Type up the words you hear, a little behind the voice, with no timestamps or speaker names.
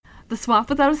The swamp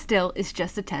without a still is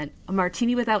just a tent. A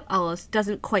martini without olives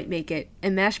doesn't quite make it.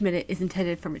 And MASH Minute is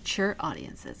intended for mature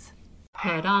audiences.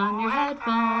 Put on your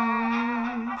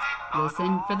headphones,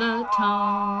 listen for the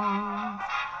tones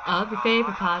of your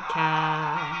favorite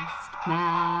podcast,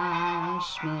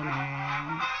 MASH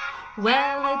Minute.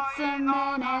 Well, it's a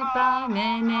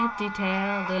minute-by-minute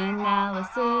detailed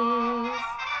analysis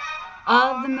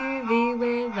of the movie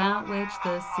without which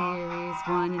the series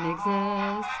wouldn't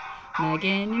exist.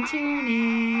 Megan and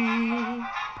Tierney,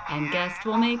 and guest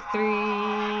will make 3.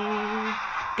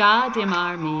 Goddamn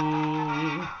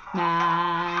army,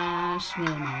 MASH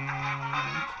Minute.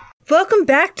 Welcome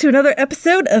back to another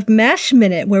episode of MASH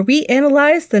Minute, where we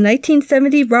analyze the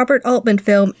 1970 Robert Altman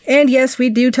film. And yes, we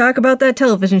do talk about that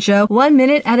television show 1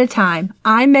 minute at a time.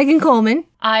 I'm Megan Coleman.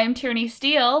 I'm Tierney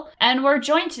Steele, and we're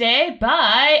joined today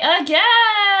by a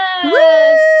guest!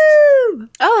 Woo!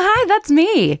 Oh, hi, that's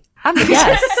me. I'm the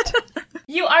guest.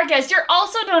 You are guest. You're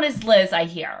also known as Liz, I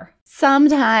hear.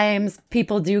 Sometimes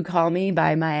people do call me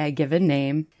by my given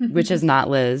name, which is not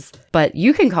Liz, but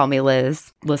you can call me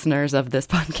Liz, listeners of this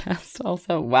podcast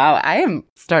also. Wow, I am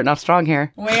starting off strong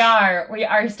here. We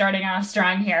are starting off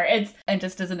strong here. And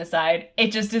just as an aside,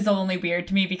 it just is only weird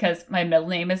to me because my middle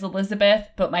name is Elizabeth,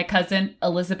 but my cousin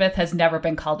Elizabeth has never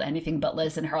been called anything but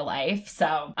Liz in her life.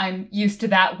 So I'm used to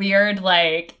that weird,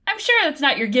 I'm sure that's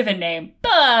not your given name,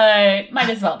 but might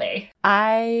as well be.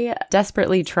 I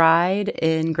desperately tried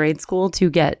in grade school to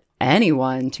get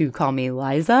anyone to call me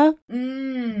Liza.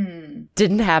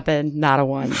 Didn't happen, not a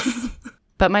once.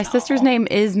 But my sister's name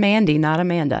is Mandy, not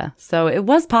Amanda. So it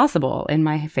was possible in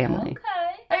my family. Okay.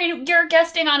 I mean, you're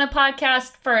guesting on a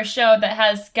podcast for a show that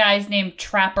has guys named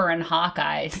Trapper and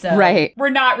Hawkeye, so right. We're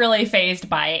not really fazed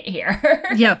by it here.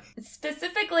 Yep.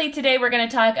 Specifically, today we're going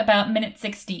to talk about minute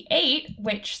 68,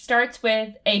 which starts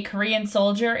with a Korean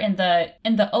soldier in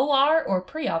the OR or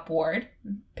pre-op ward.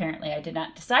 Apparently, I did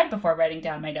not decide before writing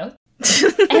down my notes.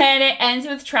 And it ends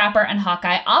with Trapper and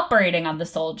Hawkeye operating on the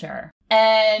soldier.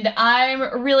 And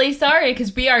I'm really sorry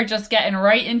because we are just getting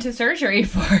right into surgery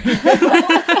for you.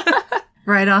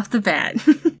 Right off the bat.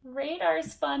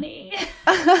 Radar's funny.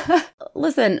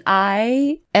 Listen,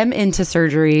 I am into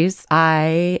surgeries.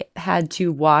 I had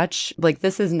to watch,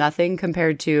 this is nothing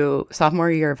compared to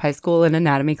sophomore year of high school in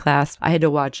anatomy class. I had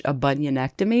to watch a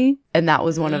bunionectomy, and that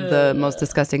was one of the most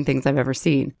disgusting things I've ever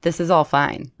seen. This is all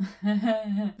fine.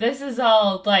 This is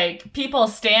all, people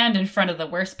stand in front of the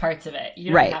worst parts of it.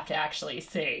 You don't have to actually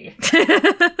see.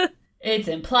 It's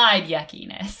implied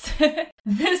yuckiness.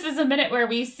 This is a minute where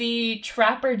we see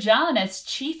Trapper John as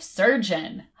chief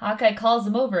surgeon. Hawkeye calls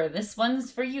him over. This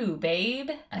one's for you, babe.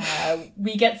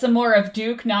 We get some more of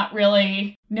Duke not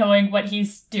really knowing what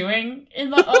he's doing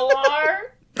in the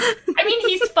OR. I mean,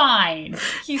 he's fine.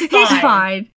 He's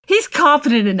fine. He's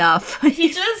confident enough.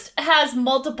 He just has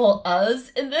multiple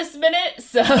uhs in this minute,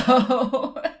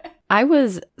 so...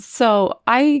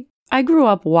 I grew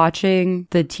up watching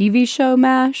the TV show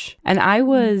MASH, and I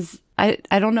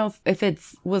don't know if it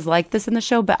was like this in the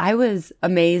show, but I was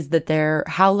amazed that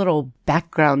how little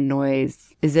background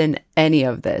noise is in any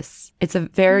of this. It's a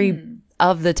very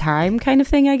of the time kind of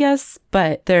thing, I guess,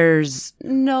 but there's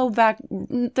no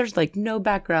background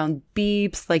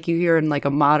beeps like you hear in a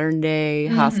modern day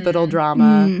hospital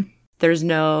drama. There's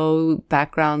no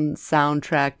background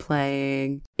soundtrack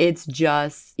playing. It's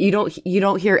just you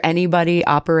don't hear anybody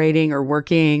operating or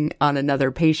working on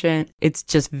another patient. It's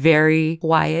just very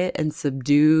quiet and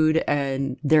subdued,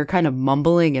 and they're kind of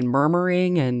mumbling and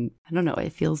murmuring, and I don't know,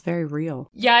 it feels very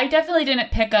real. Yeah, I definitely didn't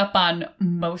pick up on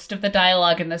most of the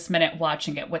dialogue in this minute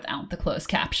watching it without the closed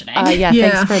captioning.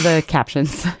 Thanks for the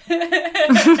captions.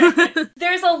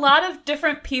 There's a lot of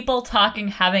different people talking,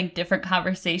 having different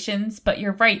conversations, but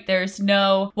you're right,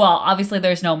 obviously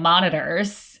there's no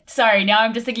monitors. Sorry, now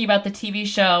I'm just thinking about the TV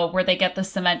show where they get the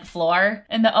cement floor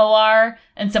in the OR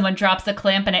and someone drops a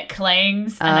clamp and it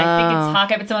clangs. And I think it's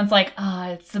Hawkeye, but someone's like,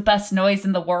 it's the best noise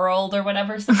in the world or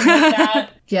whatever, something like that.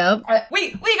 Yep.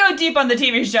 We go deep on the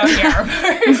TV show here.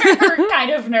 We're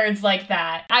kind of nerds like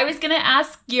that. I was going to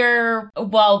ask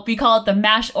we call it the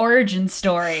MASH origin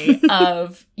story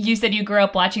of, you said you grew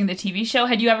up watching the TV show.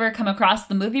 Had you ever come across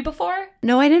the movie before?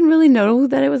 No, I didn't really know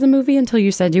that it was a movie until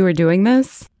you said you were doing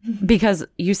this. Because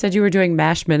you said you were doing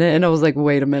MASH Minute, and I was like,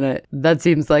 wait a minute. That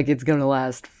seems like it's going to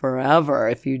last forever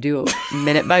if you do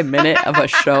minute by minute of a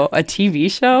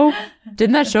TV show.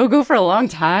 Didn't that show go for a long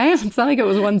time? It's not like it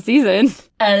was one season.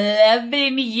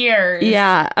 11 years.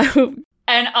 Yeah.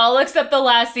 And all except the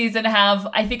last season have,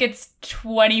 I think it's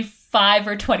 25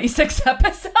 or 26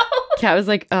 episodes. Kat was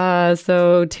like,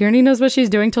 so Tierney knows what she's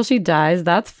doing till she dies.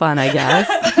 That's fun, I guess.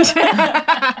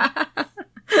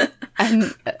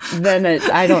 And then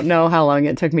I don't know how long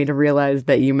it took me to realize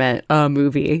that you meant a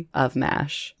movie of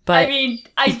MASH. But I mean,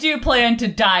 I do plan to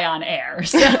die on air,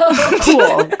 so.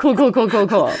 Cool.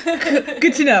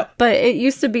 Good to know. But it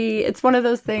used to be, it's one of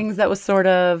those things that was sort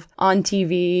of on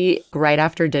TV right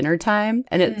after dinner time.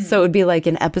 And so it would be like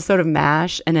an episode of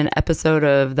MASH and an episode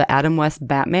of the Adam West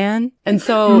Batman. And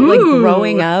so like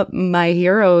growing up, my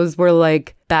heroes were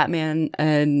like Batman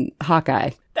and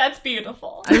Hawkeye. That's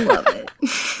beautiful. I love it.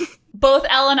 Both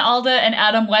Alan Alda and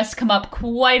Adam West come up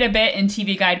quite a bit in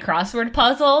TV Guide crossword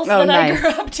puzzles Oh, that nice. I grew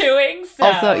up doing. So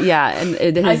Also, yeah,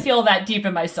 and I feel that deep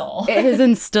in my soul. it has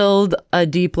instilled a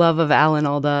deep love of Alan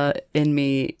Alda in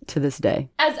me to this day.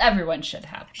 As everyone should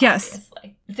have. Yes.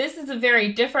 Obviously. This is a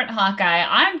very different Hawkeye.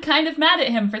 I'm kind of mad at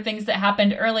him for things that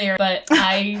happened earlier, but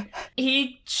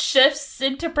he shifts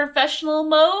into professional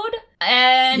mode,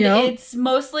 and it's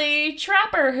mostly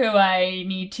Trapper who I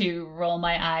need to roll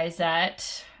my eyes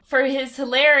at. For his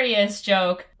hilarious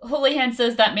joke, Houlihan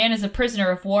says that man is a prisoner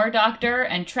of war, doctor,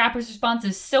 and Trapper's response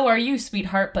is, "So are you,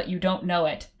 sweetheart, but you don't know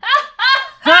it."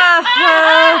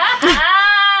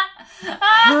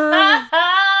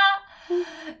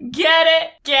 Get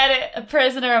it, a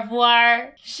prisoner of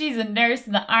war. She's a nurse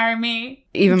in the army.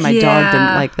 Even my dog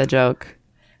didn't like the joke.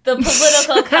 The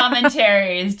political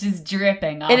commentary is just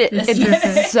dripping off this minute.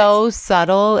 It's so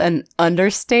subtle and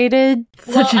understated.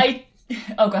 Well,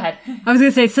 Oh, go ahead. I was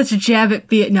going to say, such a jab at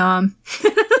Vietnam.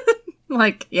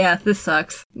 Like, yeah, this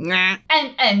sucks.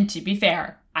 And to be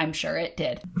fair, I'm sure it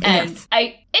did. Yes.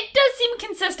 And it does seem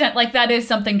consistent, like that is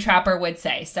something Trapper would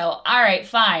say. So, all right,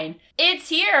 fine. It's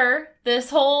here. This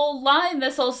whole line,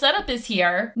 this whole setup is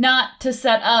here, not to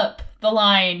set up the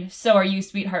line, "So are you,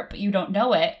 sweetheart, but you don't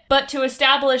know it," but to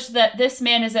establish that this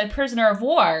man is a prisoner of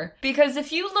war. Because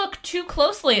if you look too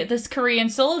closely at this Korean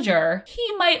soldier, he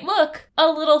might look a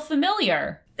little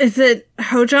familiar. Is it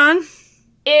Hojon?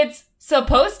 It's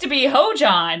supposed to be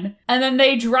Hojon, and then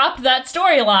they dropped that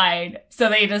storyline, so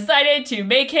they decided to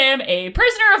make him a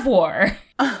prisoner of war.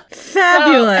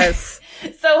 Fabulous.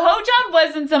 So Hojon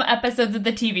was in some episodes of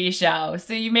the TV show.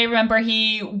 So you may remember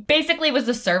he basically was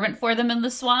a servant for them in the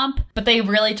swamp, but they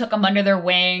really took him under their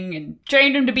wing and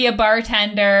trained him to be a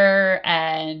bartender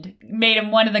and made him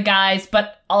one of the guys,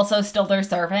 but also still their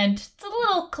servant. It's a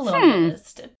little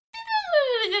colonialist.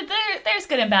 There's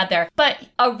good and bad there. But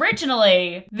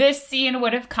originally, this scene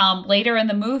would have come later in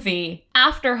the movie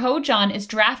after Hojon is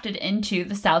drafted into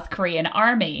the South Korean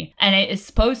army. And it is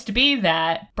supposed to be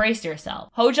that, brace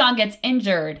yourself, Hojon gets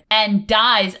injured and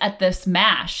dies at this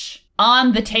MASH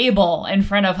on the table in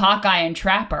front of Hawkeye and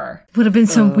Trapper. Would have been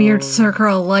some weird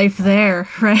circle of life there,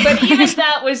 right? But even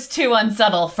that was too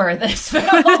unsubtle for this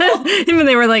film. Even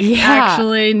they were like,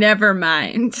 actually, never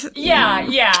mind. Yeah.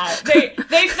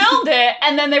 They filmed it,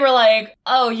 and then they were like,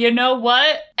 oh, you know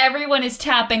what? Everyone is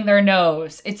tapping their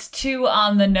nose. It's too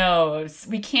on the nose.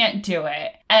 We can't do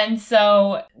it. And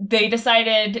so they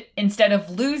decided, instead of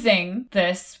losing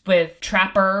this with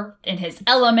Trapper in his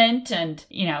element, and,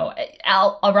 you know,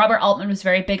 Robert Altman was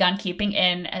very big on keeping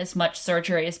in as much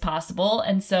surgery as possible.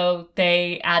 And so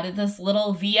they added this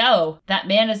little VO. That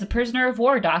man is a prisoner of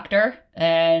war, doctor.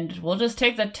 And we'll just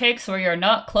take the takes where you're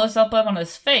not close up on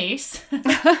his face.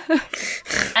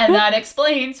 And that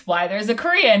explains why there's a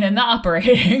Korean in the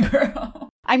operating room.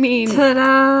 I mean,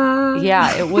 ta-da!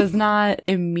 Yeah, it was not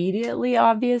immediately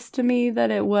obvious to me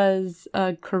that it was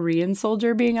a Korean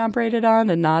soldier being operated on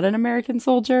and not an American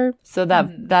soldier. So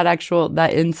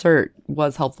that insert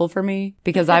was helpful for me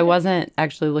because I wasn't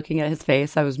actually looking at his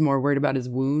face. I was more worried about his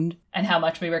wound. And how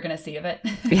much we were going to see of it.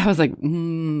 Yeah, I was like, are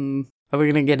we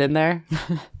going to get in there?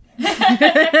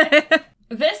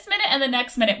 This minute and the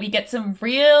next minute, we get some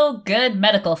real good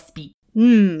medical speak.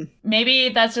 Maybe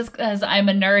that's just because I'm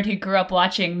a nerd who grew up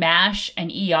watching MASH and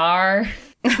ER.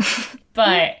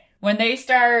 But when they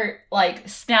start, like,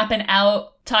 snapping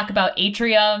out, talk about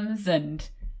atriums and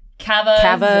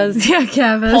cavas. Yeah,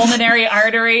 cavas. Pulmonary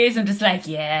arteries, I'm just like,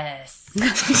 yes.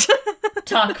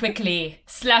 Talk quickly.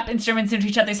 Slap instruments into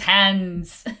each other's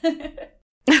hands.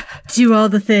 Do all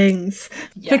the things.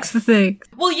 Yes. Fix the thing.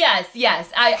 Well,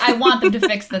 yes. I want them to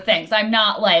fix the things. I'm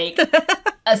not, like,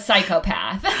 a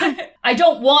psychopath. I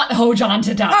don't want Hojon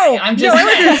to die. Oh, I'm just I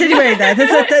wasn't insinuating that.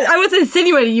 I wasn't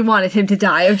insinuating you wanted him to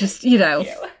die. I'm just,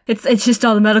 it's just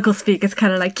all the medical speak. It's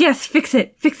kind of like, yes, fix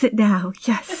it now.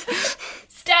 Yes.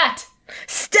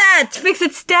 Stat, fix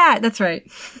it, stat. That's right.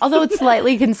 Although it's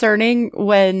slightly concerning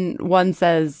when one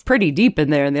says pretty deep in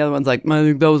there and the other one's like, I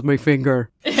think that was my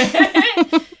finger.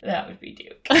 That would be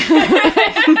Duke.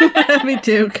 Me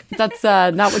too. That's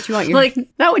not what you want.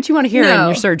 Not what you want to hear in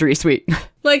your surgery suite.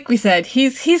 Like we said,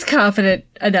 he's confident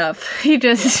enough. He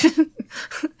just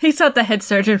He's not the head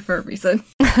surgeon for a reason.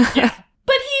 Yeah.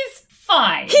 But he's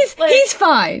fine. He's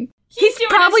fine. He's doing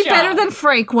probably his job. better than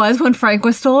Frank was when Frank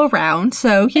was still around,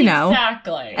 so, you know.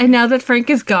 Exactly. And now that Frank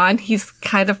is gone, he's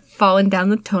kind of fallen down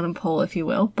the totem pole, if you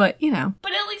will, but, you know.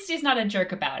 But at least he's not a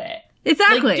jerk about it.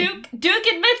 Exactly. Like Duke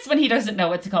admits when he doesn't know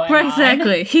what's going Right, on.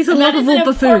 exactly. He's a And that is lovable an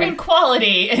buffoon. important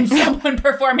quality in someone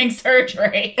performing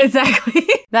surgery. Exactly.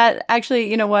 That actually,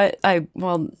 you know what?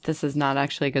 This is not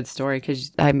actually a good story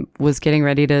because I was getting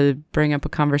ready to bring up a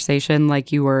conversation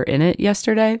like you were in it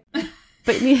yesterday.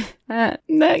 But you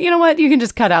know what? You can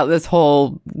just cut out this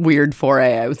whole weird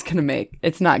foray I was going to make.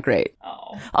 It's not great.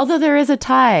 Oh. Although there is a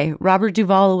tie. Robert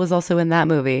Duvall was also in that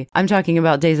movie. I'm talking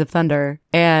about Days of Thunder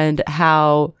and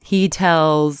how he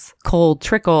tells Cole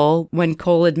Trickle when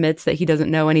Cole admits that he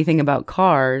doesn't know anything about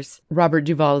cars. Robert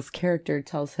Duvall's character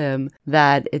tells him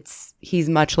that he's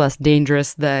much less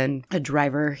dangerous than a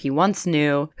driver he once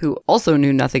knew who also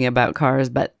knew nothing about cars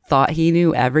but thought he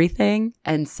knew everything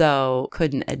and so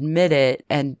couldn't admit it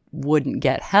and wouldn't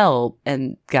get help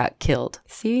and got killed.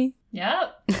 See?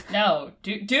 Yep. No.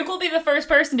 Duke will be the first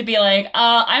person to be like,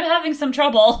 I'm having some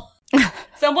trouble.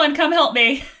 Someone come help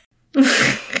me.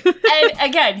 And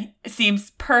again,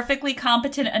 seems perfectly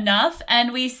competent enough.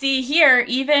 And we see here,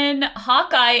 even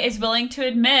Hawkeye is willing to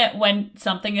admit when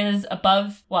something is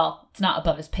above, well, it's not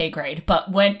above his pay grade,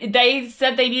 but when they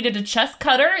said they needed a chest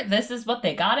cutter, this is what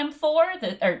they got him for,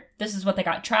 or this is what they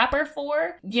got Trapper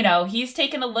for. You know, he's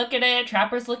taking a look at it.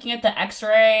 Trapper's looking at the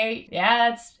x-ray.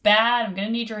 Yeah, it's bad. I'm gonna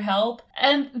need your help.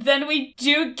 And then we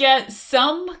do get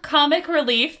some comic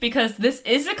relief because this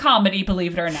is a comedy,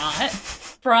 believe it or not.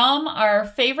 From our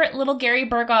favorite little Gary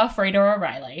Berghoff, Radar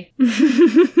O'Reilly.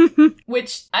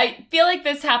 Which I feel like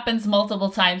this happens multiple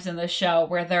times in the show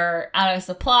where they're out of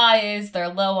supplies, they're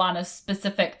low on a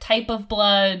specific type of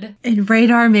blood. And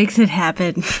Radar makes it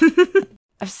happen.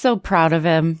 I'm so proud of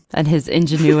him and his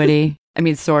ingenuity. I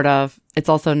mean, sort of. It's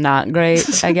also not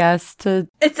great, I guess, to...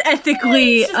 It's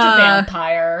ethically... It's just a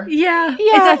vampire. Yeah,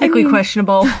 it's ethically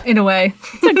questionable, in a way.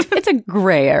 It's a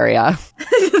gray area.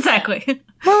 Exactly.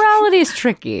 Morality is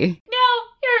tricky. Now,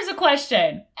 here's a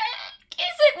question.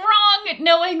 Is it wrong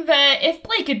knowing that if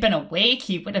Blake had been awake,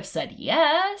 he would have said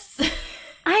yes?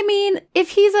 I mean, if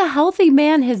he's a healthy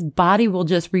man, his body will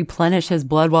just replenish his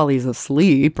blood while he's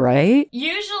asleep, right?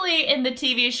 Usually in the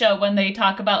TV show, when they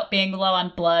talk about being low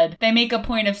on blood, they make a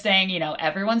point of saying, you know,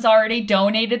 everyone's already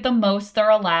donated the most they're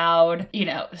allowed. You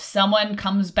know, someone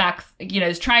comes back, you know,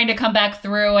 is trying to come back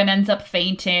through and ends up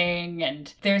fainting.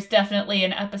 And there's definitely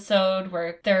an episode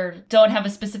where they don't have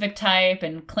a specific type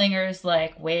and Klinger's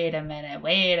like, wait a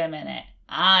minute.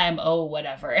 I'm,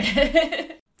 whatever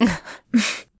it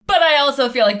is. But I also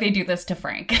feel like they do this to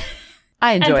Frank.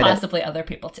 I enjoyed and it. possibly other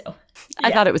people too. I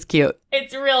thought it was cute.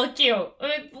 It's real cute.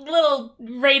 Little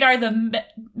Radar, the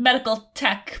medical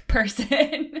tech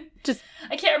person. Just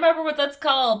I can't remember what that's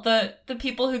called. The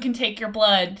people who can take your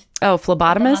blood. Oh, At the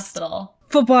phlebotomist? hospital.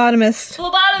 Phlebotomist.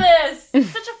 Phlebotomist! It's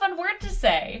such a fun word to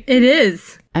say. It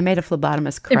is. I made a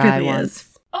phlebotomist It cry really once. is.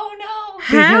 Oh no!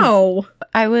 How?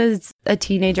 I was a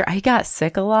teenager. I got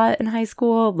sick a lot in high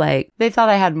school. Like, they thought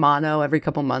I had mono every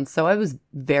couple months. So I was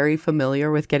very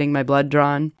familiar with getting my blood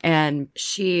drawn. And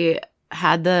she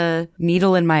had the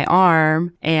needle in my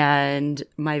arm and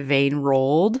my vein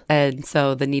rolled. And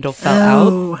so the needle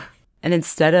fell out. And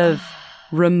instead of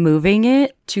removing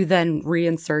it to then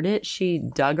reinsert it, she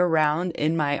dug around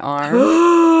in my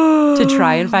arm to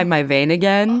try and find my vein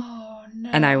again. Oh no.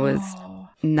 And I was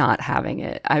not having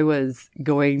it. I was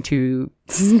going to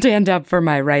stand up for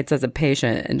my rights as a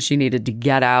patient and she needed to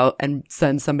get out and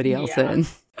send somebody else in.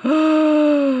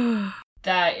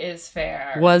 That is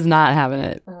fair. Was not having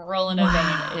it. Rolling a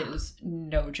vein is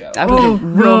no joke. I was Oh, a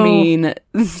real no. mean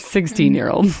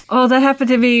 16-year-old. Oh, that happened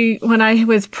to me when I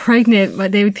was pregnant.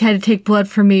 But they had to take blood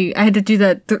from me. I had to do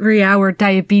that 3-hour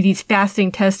diabetes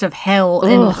fasting test of hell.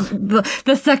 And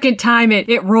the second time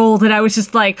it rolled, and I was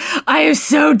just like, I am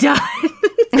so done.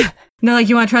 No, like,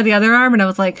 you want to try the other arm? And I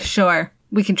was like, sure.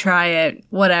 We can try it.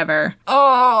 Whatever.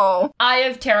 Oh. I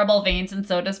have terrible veins, and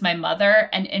so does my mother.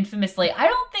 And infamously, I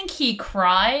don't think he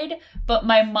cried, but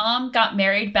my mom got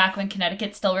married back when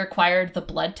Connecticut still required the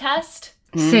blood test.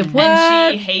 Say what?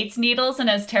 And she hates needles and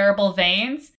has terrible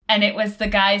veins. And it was the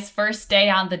guy's first day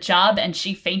on the job, and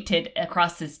she fainted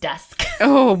across his desk.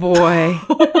 Oh, boy.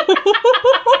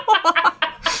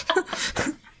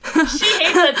 She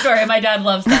hates that story. My dad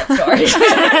loves that story.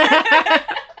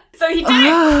 So he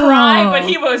didn't cry, but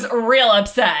he was real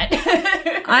upset.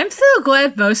 I'm so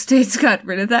glad most states got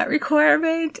rid of that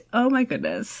requirement. Oh my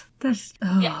goodness. That's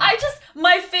Yeah,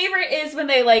 my favorite is when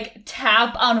they like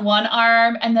tap on one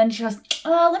arm and then she goes,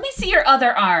 oh, let me see your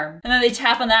other arm. And then they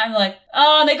tap on that and like,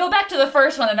 oh, and they go back to the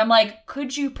first one and I'm like,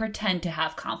 could you pretend to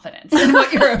have confidence in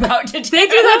what you're about to do? They do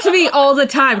that to me all the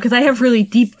time because I have really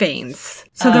deep veins.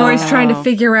 So they're always trying to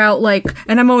figure out, like,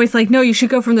 and I'm always like, no, you should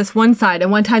go from this one side.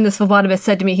 And one time this phlebotomist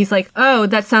said to me, he's like, oh,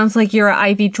 that sounds like you're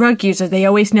an IV drug user. They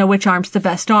always know which arm's the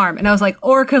best arm. And I was like,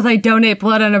 or because I donate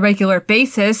blood on a regular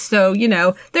basis. So, you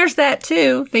know, there's that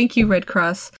too. Thank you, Red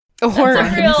Cross. That's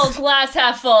a real glass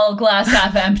half full, glass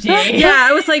half empty. Yeah,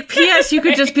 I was like, P.S. You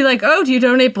could just be like, oh, do you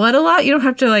donate blood a lot? You don't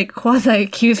have to like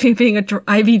quasi-accuse me of being an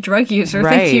IV drug user.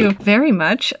 Right. Thank you very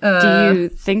much. Do you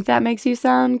think that makes you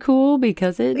sound cool?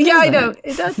 Because it doesn't. Yeah, I know.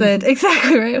 It doesn't.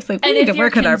 Exactly right. I was like, we need to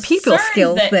work on our people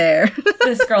skills there.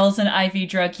 This girl's an IV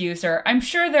drug user. I'm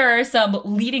sure there are some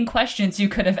leading questions you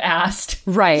could have asked.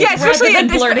 Right. Yeah, especially at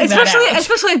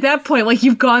that point, like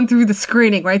you've gone through the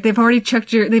screening, right? They've already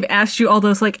they've asked you all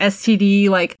those like STD,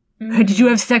 like, did you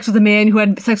have sex with a man who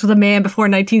had sex with a man before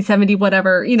 1970,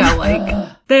 whatever, you know, like,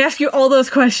 they ask you all those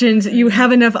questions. You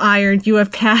have enough iron. You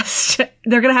have passed.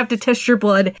 They're going to have to test your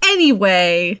blood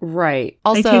anyway. Right.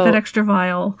 Also, they take that extra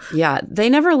vial. Yeah. They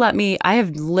never let me, I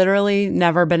have literally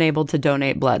never been able to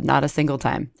donate blood. Not a single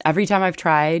time. Every time I've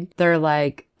tried, they're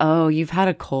like, oh, you've had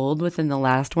a cold within the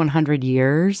last 100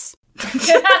 years?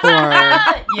 Or,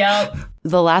 yep.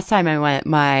 The last time I went,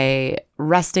 my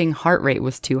resting heart rate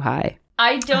was too high.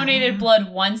 I donated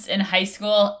blood once in high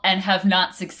school and have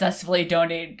not successfully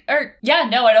donated. I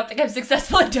don't think I've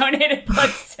successfully donated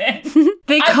blood since.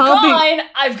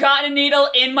 I've gotten a needle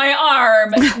in my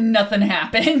arm. Nothing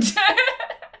happened.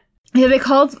 Yeah,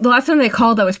 the last time they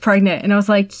called, I was pregnant, and I was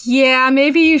like, yeah,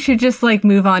 maybe you should just like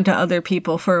move on to other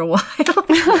people for a while.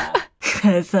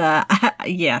 Because,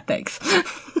 thanks.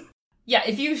 Yeah,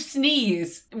 if you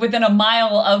sneeze within a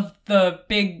mile of the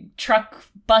big truck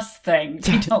bus thing,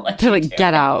 they don't let you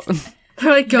get out.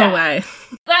 They're like, go away.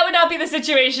 That would not be the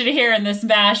situation here in this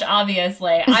MASH,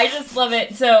 obviously. I just love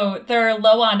it. So they're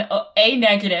low on A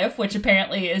negative, which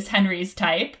apparently is Henry's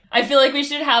type. I feel like we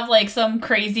should have like some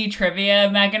crazy trivia,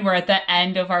 Megan, where at the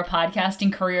end of our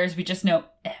podcasting careers, we just know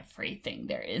everything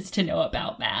there is to know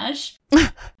about MASH.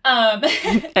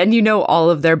 And you know all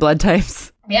of their blood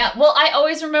types. Yeah, well, I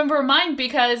always remember mine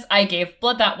because I gave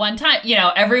blood that one time. You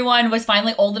know, everyone was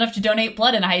finally old enough to donate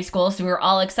blood in high school, so we were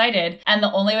all excited. And the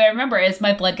only way I remember is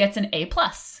my blood gets an A+.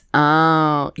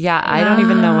 Oh, yeah, I don't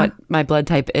even know what my blood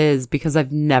type is because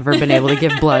I've never been able to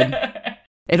give blood.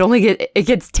 It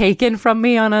gets taken from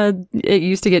me it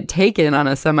used to get taken on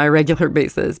a semi-regular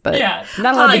basis, but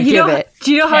not allowed to give it.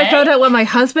 Do you know how I found out what my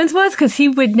husband's was? Because he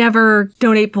would never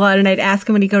donate blood, and I'd ask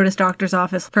him when he'd go to his doctor's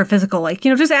office for a physical, like,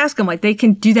 you know, just ask him, like, they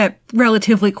can do that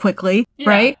relatively quickly,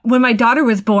 right? When my daughter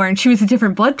was born, she was a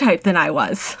different blood type than I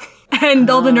was. And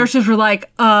all the nurses were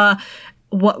like,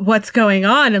 what's going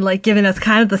on? And like giving us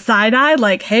kind of the side eye,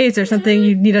 like, hey, is there something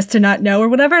you need us to not know or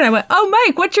whatever? And I went, oh,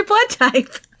 Mike, what's your blood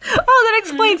type? Oh, that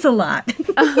explains a lot.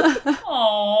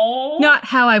 Aww. Not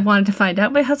how I wanted to find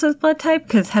out my husband's blood type,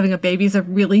 because having a baby is a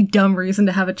really dumb reason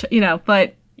to have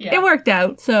but it worked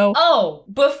out, so. Oh,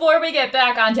 before we get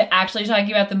back onto actually talking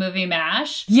about the movie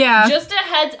MASH, just a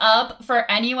heads up for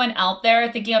anyone out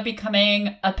there thinking of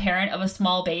becoming a parent of a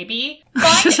small baby,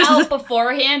 find out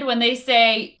beforehand when they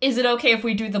say, is it okay if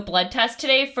we do the blood test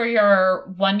today for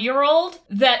your 1-year-old,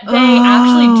 that they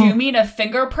actually do mean a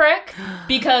finger prick,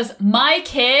 because my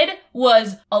kid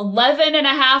was 11 and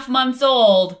a half months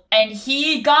old, and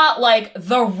he got, like,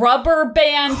 the rubber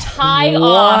band tied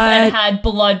off and had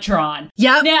blood drawn.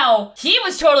 Yep. Now, he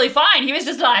was totally fine. He was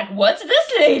just like, what's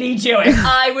this lady doing?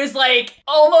 I was, like,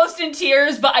 almost in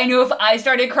tears, but I knew if I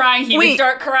started crying, he would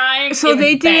start crying. So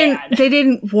they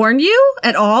didn't warn you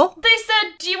at all? They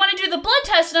said, do you want to do the blood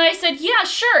test? And I said, yeah,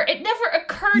 sure. It never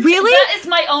occurred to me. Really? That is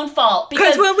my own fault.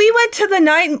 Because when we went to the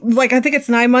I think it's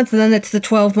 9 months, and then it's the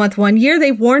 12-month 1 year,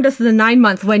 they warned us the 9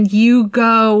 month, when you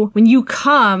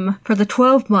come for the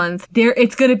 12 month,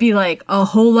 it's going to be like a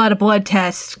whole lot of blood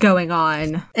tests going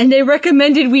on. And they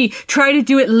recommended we try to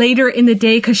do it later in the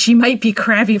day because she might be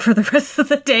crabby for the rest of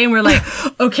the day. And we're like,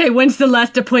 okay, when's the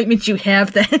last appointment you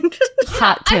have then?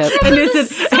 Hot tip. And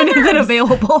is it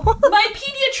available? My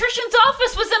pediatrician's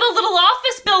office was in a little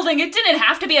office building. It didn't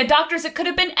have to be a doctor's. It could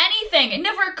have been anything. It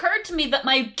never occurred to me that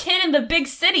my kid in the big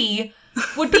city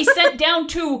would be sent down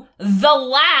to the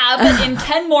lab in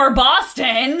Kenmore,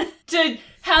 Boston, to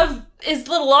have his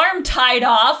little arm tied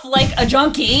off like a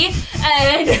junkie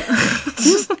and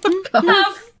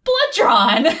have blood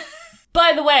drawn.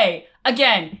 By the way,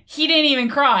 Again, he didn't even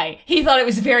cry. He thought it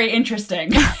was very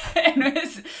interesting and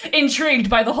was intrigued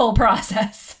by the whole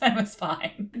process and was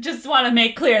fine. Just want to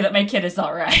make clear that my kid is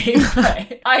all right.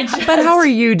 But how are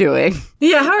you doing?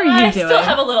 Yeah, how are you doing? I still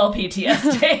have a little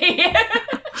PTSD.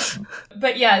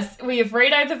 But yes, we have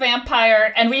Radar the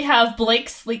Vampire, and we have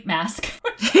Blake's sleep mask.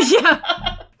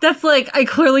 Yeah. That's like, I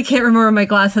clearly can't remember where my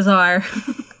glasses are.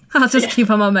 I'll just keep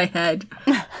them on my head.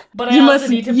 But you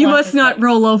must not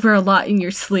roll over a lot in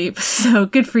your sleep, so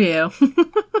good for you.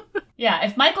 Yeah,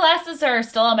 if my glasses are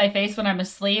still on my face when I'm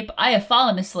asleep, I have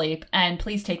fallen asleep, and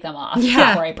please take them off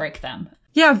before I break them.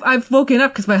 Yeah, I've woken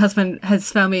up because my husband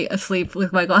has found me asleep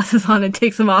with my glasses on and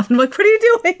takes them off. And I'm like, what are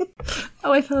you doing?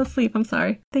 Oh, I fell asleep. I'm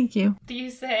sorry. Thank you. Do you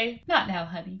say, not now,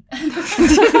 honey?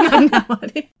 Not now,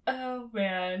 honey. Oh,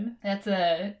 man. That's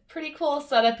a pretty cool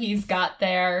setup he's got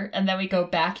there. And then we go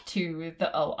back to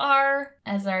the OR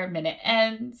as our minute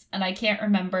ends. And I can't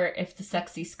remember if the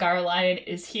sexy scar line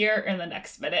is here in the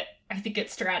next minute. I think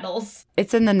it straddles.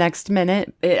 It's in the next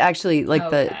minute. It actually,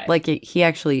 he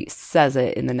actually says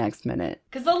it in the next minute.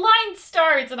 Because the line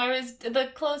starts and the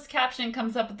closed caption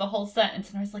comes up with the whole sentence.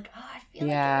 And I was like, oh, I feel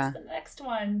like it was the next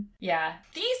one. Yeah.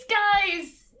 These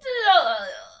guys,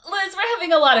 Liz, we're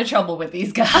having a lot of trouble with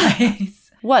these guys.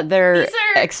 What, their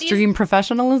extreme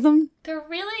professionalism? They're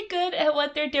really good at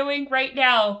what they're doing right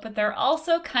now, but they're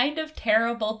also kind of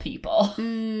terrible people.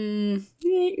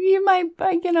 You might,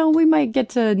 we might get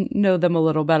to know them a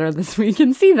little better this week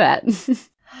and see that.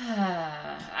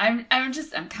 I'm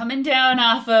coming down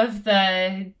off of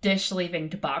the dish leaving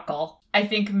debacle. I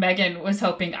think Megan was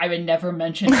hoping I would never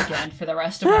mention it again for the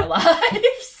rest of our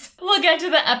lives. We'll get to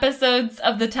the episodes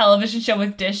of the television show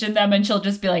with Dish in them, and she'll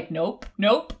just be like, nope,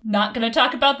 not gonna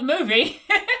talk about the movie.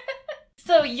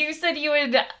 So you said you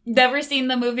had never seen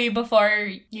the movie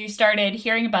before you started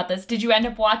hearing about this. Did you end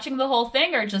up watching the whole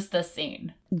thing or just the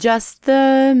scene? Just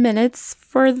the minutes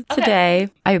for today.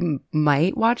 I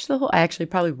might watch I actually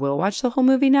probably will watch the whole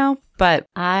movie now, but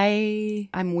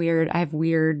I'm weird. I have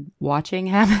weird watching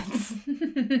habits.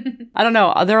 I don't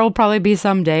know. There will probably be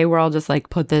some day where I'll just like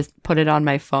put it on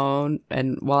my phone,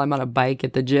 and while I'm on a bike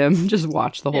at the gym, just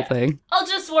watch the whole thing. I'll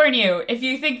just warn you, if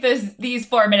you think these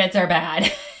 4 minutes are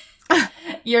bad,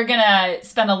 you're gonna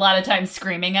spend a lot of time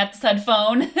screaming at said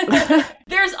phone.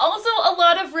 There's also a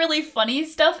lot of really funny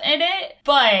stuff in it,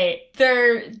 but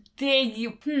they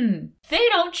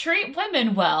don't treat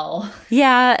women well.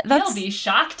 Yeah, you'll be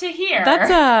shocked to hear.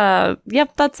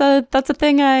 That's a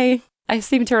thing I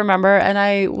seem to remember. And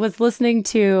I listened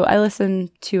to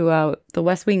the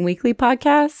West Wing Weekly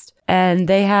podcast, and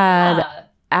they had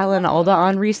Alan Alda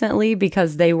on recently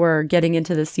because they were getting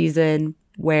into the season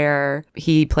where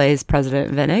he plays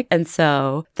President Vinnick. And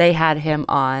so they had him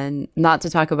on, not to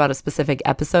talk about a specific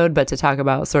episode, but to talk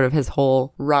about sort of his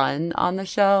whole run on the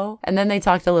show. And then they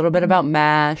talked a little bit about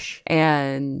MASH,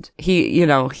 and he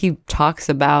talks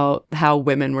about how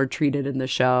women were treated in the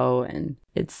show. And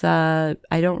it's, I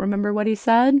don't remember what he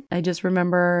said. I just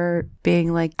remember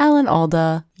being like, Alan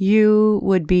Alda, you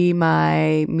would be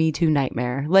my Me Too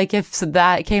nightmare. Like, if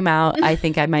that came out, I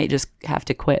think I might just have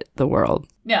to quit the world.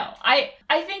 No, I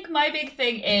think my big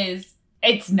thing is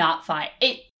it's not fine.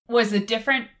 It was a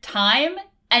different time.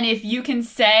 And if you can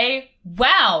say,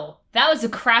 wow, that was a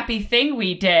crappy thing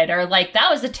we did, or like, that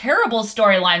was a terrible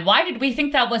storyline, why did we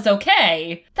think that was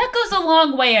okay? That goes a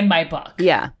long way in my book.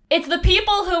 Yeah. It's the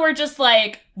people who are just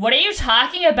like, what are you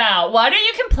talking about? What are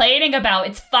you complaining about?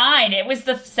 It's fine. It was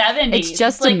the 70s. It's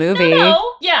just a movie.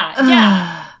 No.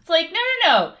 Yeah. It's like,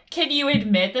 no. Can you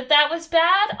admit that was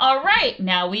bad? All right.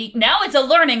 Now it's a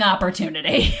learning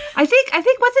opportunity. I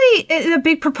think wasn't he a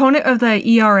big proponent of the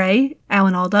ERA,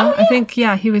 Alan Alda? Oh, yeah. I think,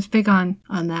 he was big on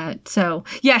that. So,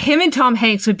 yeah, him and Tom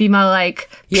Hanks would be my,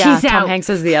 peace out. Tom Hanks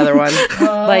is the other one.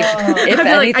 If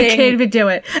anything, I can't even do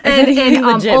it. And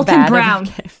Alton Brown.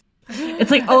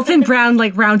 It's like Alton Brown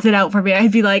rounds it out for me.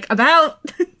 I'd be like, I'm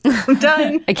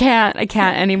done. I can't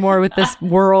anymore with this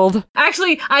world.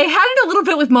 Actually, I had it a little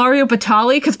bit with Mario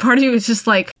Batali, because part of me was just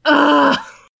like, ugh.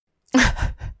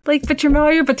 But you're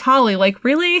Mario Batali.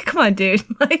 Really? Come on, dude.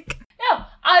 No,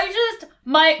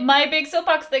 my big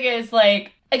soapbox thing is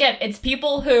again, it's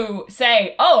people who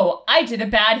say, oh, I did a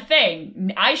bad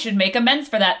thing. I should make amends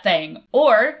for that thing.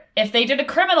 Or if they did a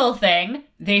criminal thing,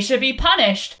 they should be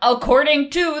punished according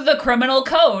to the criminal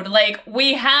code.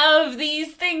 We have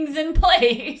these things in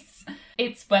place.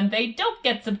 It's when they don't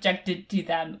get subjected to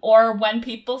them, or when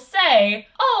people say,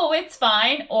 oh, it's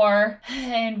fine, or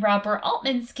in Robert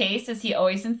Altman's case, as he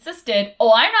always insisted,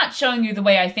 oh, I'm not showing you the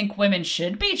way I think women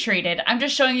should be treated. I'm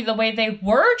just showing you the way they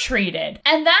were treated.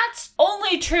 And that's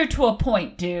only true to a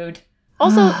point, dude.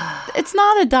 Also, it's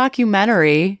not a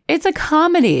documentary. It's a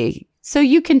comedy. So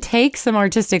you can take some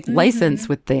artistic license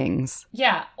with things.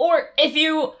 Yeah. Or if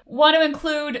you want to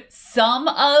include some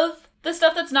of the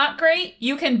stuff that's not great,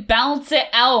 you can balance it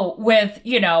out with,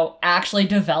 actually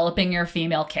developing your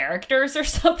female characters or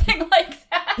something like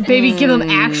that. Maybe give them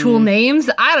actual names?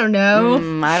 I don't know.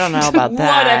 I don't know about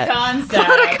that. What a concept.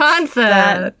 What a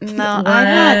concept.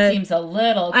 That seems a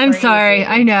little crazy. I'm sorry.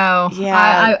 I know.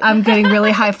 Yeah. I'm getting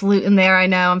really highfalutin there. I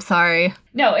know. I'm sorry.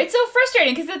 No, it's so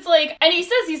frustrating because it's like, and he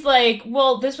says, he's like,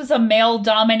 well, this was a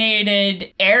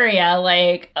male-dominated area.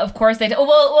 Like, of course they,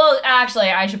 well, actually,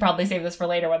 I should probably save this for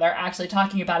later when they're actually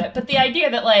talking about it. But the idea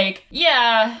that, like,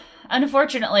 yeah,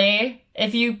 unfortunately,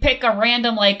 if you pick a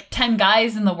random, 10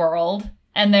 guys in the world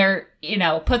and they're,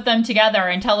 put them together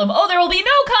and tell them, oh, there will be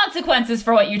no consequences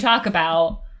for what you talk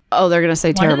about. Oh, they're going to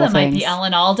say terrible things. One of them might be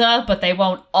Alan Alda, but they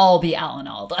won't all be Alan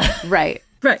Alda. Right.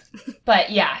 Right. But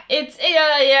yeah, it's,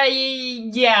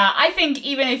 I think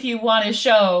even if you want to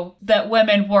show that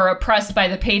women were oppressed by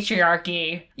the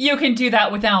patriarchy, you can do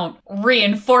that without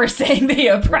reinforcing the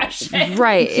oppression.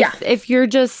 Right. Yeah. If you're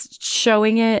just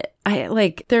showing it,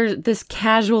 there's this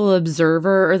casual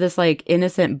observer or this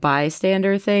innocent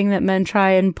bystander thing that men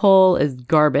try and pull is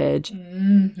garbage.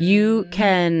 Mm-hmm. You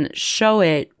can show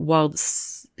it while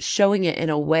showing it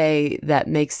in a way that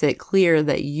makes it clear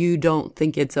that you don't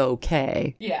think it's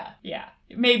okay. Yeah.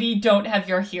 Maybe don't have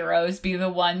your heroes be the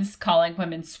ones calling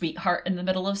women sweetheart in the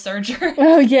middle of surgery.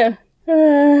 Oh, yeah.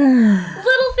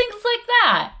 Little things like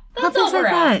that. That's all we're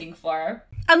asking for.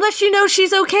 Unless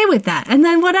she's okay with that, and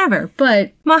then whatever.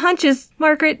 But my hunch is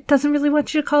Margaret doesn't really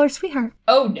want you to call her sweetheart.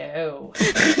 Oh, no.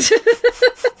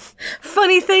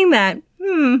 Funny thing that.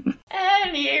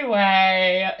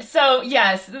 Anyway, so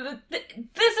yes,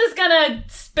 this is gonna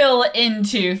spill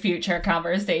into future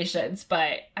conversations,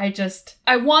 but I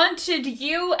wanted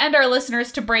you and our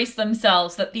listeners to brace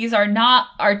themselves that these are not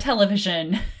our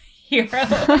television heroes.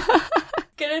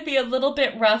 Gonna be a little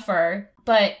bit rougher,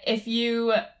 but if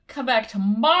you come back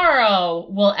tomorrow,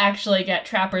 we'll actually get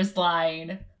Trapper's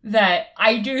line that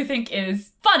I do think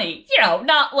is funny.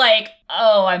 Not like,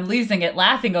 oh, I'm losing it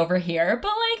laughing over here,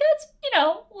 but it's,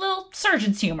 little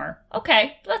surgeon's humor.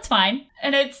 Okay, that's fine.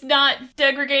 And it's not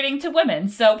degrading to women,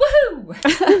 so woohoo!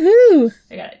 Woohoo!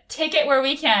 We gotta take it where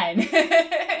we can.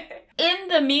 In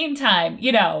the meantime,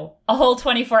 a whole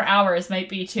 24 hours might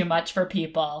be too much for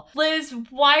people. Liz,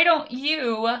 why don't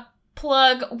you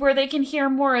plug where they can hear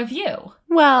more of you?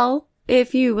 Well,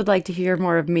 if you would like to hear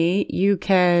more of me, you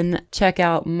can check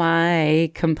out my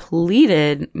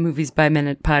completed Movies by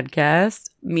Minute podcast,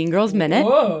 Mean Girls Minute.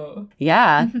 Whoa.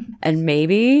 Yeah. And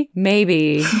maybe,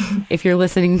 if you're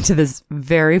listening to this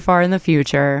very far in the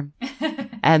future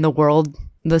and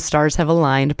the stars have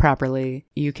aligned properly,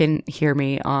 you can hear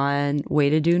me on Way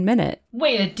to Dune Minute.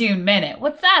 Way to Dune Minute.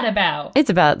 What's that about? It's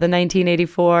about the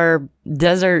 1984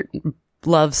 desert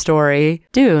love story,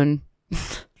 Dune.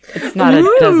 It's not a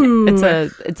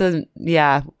desert. It's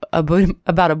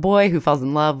about a boy who falls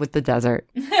in love with the desert.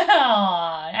 Aww,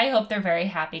 I hope they're very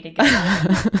happy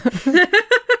together.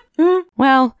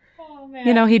 Well,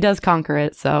 he does conquer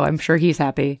it, so I'm sure he's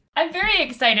happy. I'm very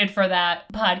excited for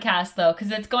that podcast, though,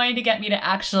 because it's going to get me to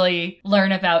actually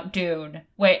learn about Dune,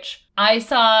 which I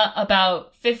saw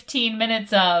about 15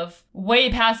 minutes of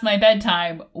way past my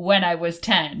bedtime when I was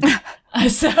 10.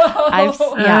 So I'm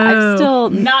still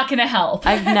not going to help.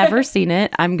 I've never seen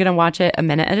it. I'm going to watch it a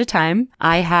minute at a time.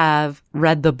 I have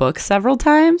read the book several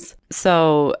times.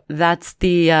 So that's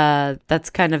that's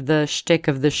kind of the shtick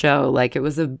of the show. It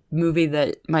was a movie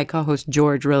that my co-host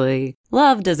George really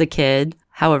loved as a kid.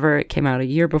 However, it came out a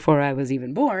year before I was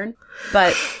even born.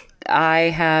 But I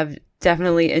have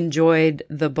definitely enjoyed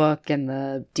the book and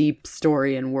the deep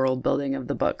story and world building of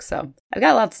the book. So I've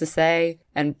got lots to say,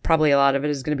 and probably a lot of it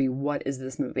is going to be, what is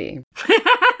this movie?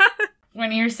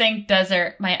 When you were saying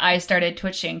desert, my eyes started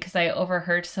twitching because I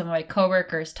overheard some of my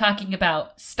coworkers talking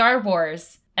about Star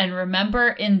Wars. And remember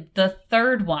in the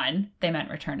third one, they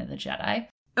meant Return of the Jedi.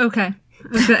 Okay. I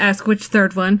was going to ask which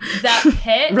third one. That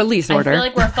pit. Release order. I feel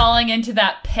like we're falling into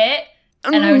that pit.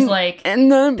 And I was like, they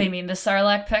mean the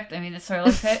Sarlacc pit. They mean the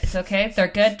Sarlacc pit. It's okay. They're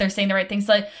good. They're saying the right things.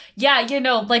 With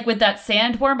that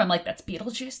sandworm, I'm like, that's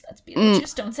Beetlejuice. That's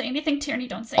Beetlejuice. Don't say anything, Tierney.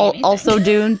 Don't say anything. Also,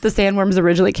 Dune. The sandworms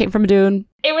originally came from Dune.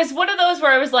 It was one of those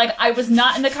where I was like, I was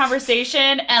not in the conversation,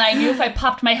 and I knew if I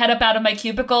popped my head up out of my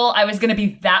cubicle, I was going to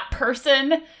be that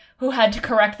person who had to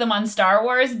correct them on Star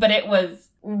Wars, but it was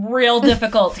real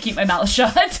difficult to keep my mouth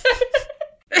shut.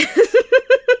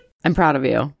 I'm proud of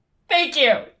you. Thank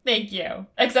you.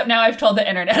 Except now I've told the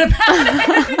internet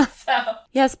about it. So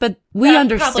yes, but we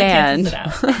understand probably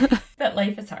cancels it out. That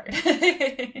life is hard.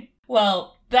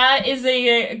 Well, that is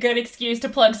a good excuse to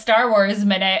plug Star Wars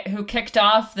Minute, who kicked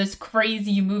off this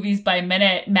crazy movies by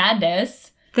minute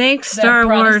madness. Thanks, Star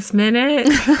Wars Minute.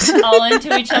 All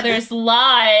into each other's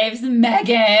lives,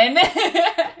 Megan.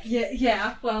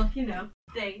 Yeah, well,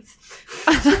 thanks.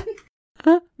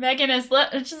 Megan,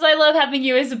 I love having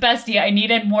you as a bestie. I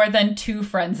needed more than 2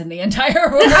 friends in the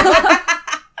entire world.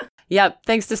 Yep,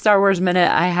 thanks to Star Wars Minute,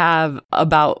 I have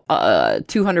about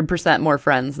 200% more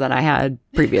friends than I had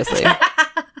previously.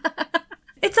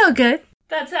 It's all good.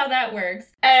 That's how that works.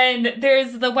 And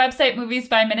there's the website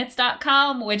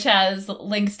moviesbyminutes.com, which has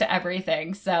links to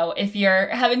everything. So if you're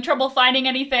having trouble finding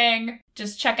anything,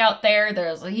 just check out there.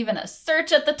 There's even a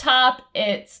search at the top.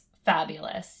 It's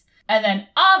fabulous. And then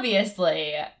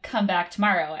obviously come back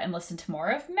tomorrow and listen to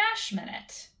more of MASH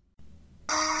Minute.